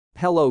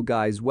Hello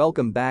guys,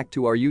 welcome back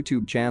to our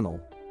YouTube channel.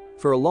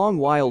 For a long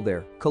while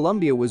there,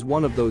 Colombia was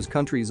one of those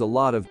countries a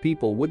lot of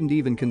people wouldn't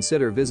even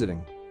consider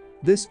visiting.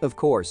 This, of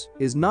course,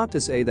 is not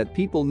to say that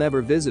people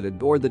never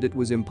visited or that it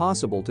was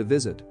impossible to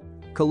visit.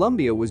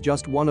 Colombia was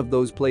just one of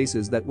those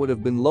places that would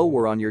have been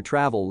lower on your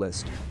travel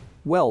list.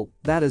 Well,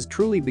 that has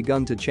truly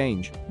begun to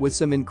change, with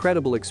some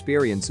incredible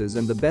experiences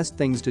and the best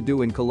things to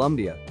do in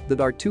Colombia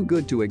that are too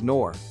good to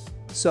ignore.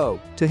 So,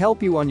 to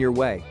help you on your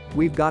way,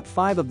 we've got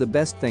 5 of the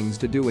best things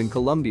to do in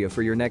Colombia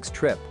for your next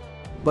trip.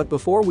 But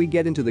before we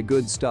get into the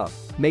good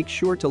stuff, make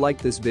sure to like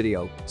this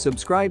video,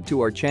 subscribe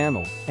to our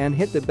channel, and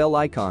hit the bell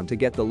icon to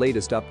get the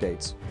latest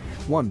updates.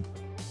 1.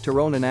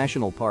 Tayrona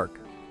National Park.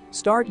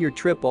 Start your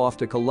trip off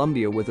to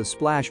Colombia with a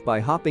splash by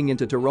hopping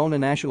into Tayrona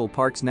National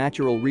Park's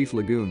natural reef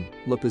lagoon,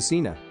 La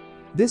Piscina.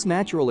 This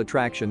natural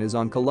attraction is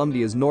on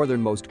Colombia's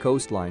northernmost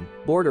coastline,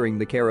 bordering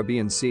the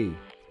Caribbean Sea.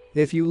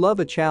 If you love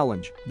a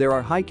challenge, there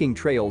are hiking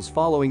trails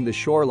following the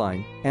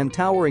shoreline and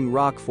towering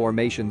rock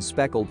formations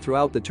speckled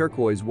throughout the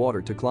turquoise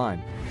water to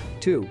climb.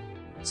 2.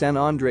 San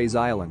Andres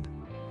Island.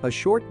 A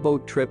short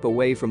boat trip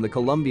away from the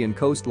Colombian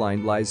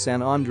coastline lies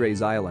San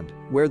Andres Island,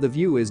 where the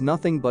view is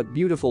nothing but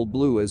beautiful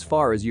blue as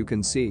far as you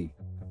can see.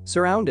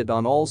 Surrounded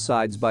on all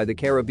sides by the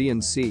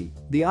Caribbean Sea,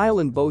 the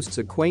island boasts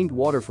a quaint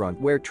waterfront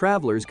where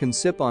travelers can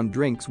sip on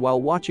drinks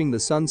while watching the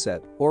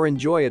sunset or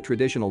enjoy a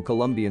traditional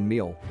Colombian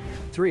meal.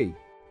 3.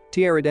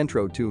 Tierra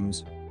Adentro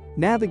Tombs.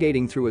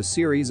 Navigating through a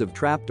series of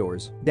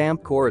trapdoors,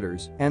 damp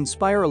corridors, and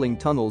spiraling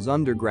tunnels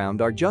underground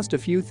are just a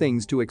few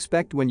things to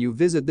expect when you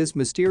visit this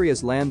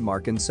mysterious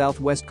landmark in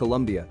southwest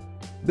Colombia.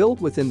 Built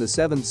within the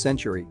 7th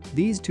century,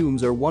 these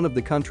tombs are one of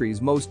the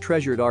country's most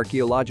treasured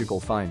archaeological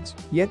finds,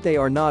 yet they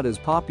are not as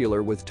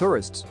popular with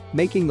tourists,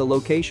 making the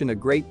location a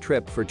great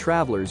trip for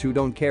travelers who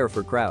don't care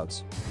for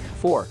crowds.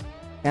 4.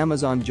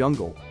 Amazon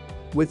Jungle.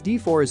 With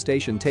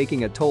deforestation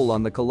taking a toll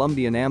on the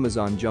Colombian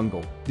Amazon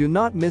jungle, do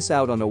not miss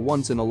out on a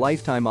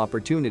once-in-a-lifetime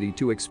opportunity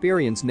to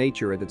experience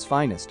nature at its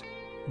finest.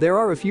 There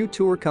are a few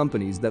tour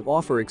companies that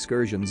offer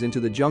excursions into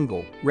the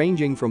jungle,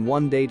 ranging from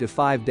 1 day to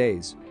 5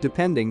 days,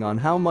 depending on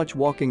how much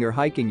walking or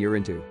hiking you're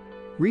into.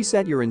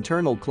 Reset your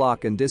internal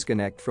clock and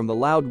disconnect from the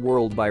loud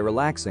world by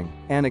relaxing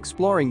and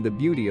exploring the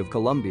beauty of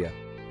Colombia.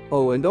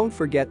 Oh, and don't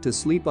forget to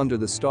sleep under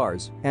the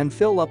stars and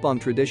fill up on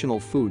traditional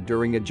food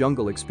during a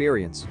jungle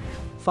experience.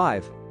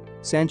 5.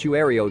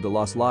 Santuario de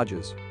los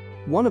Lajes.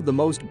 One of the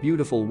most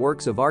beautiful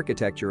works of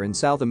architecture in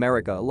South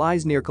America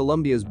lies near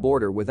Colombia's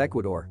border with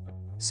Ecuador.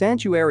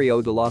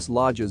 Santuario de los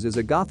Lajes is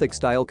a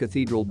Gothic-style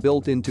cathedral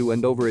built into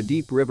and over a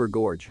deep river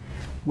gorge.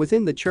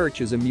 Within the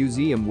church is a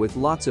museum with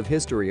lots of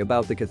history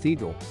about the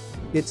cathedral.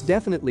 It's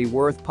definitely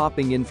worth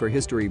popping in for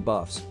history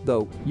buffs,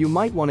 though you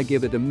might want to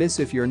give it a miss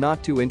if you're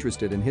not too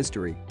interested in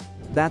history.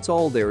 That's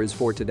all there is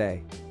for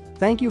today.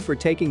 Thank you for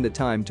taking the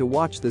time to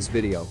watch this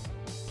video.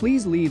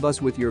 Please leave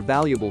us with your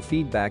valuable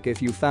feedback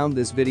if you found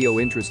this video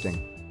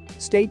interesting.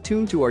 Stay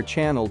tuned to our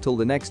channel till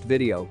the next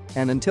video,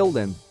 and until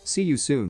then, see you soon.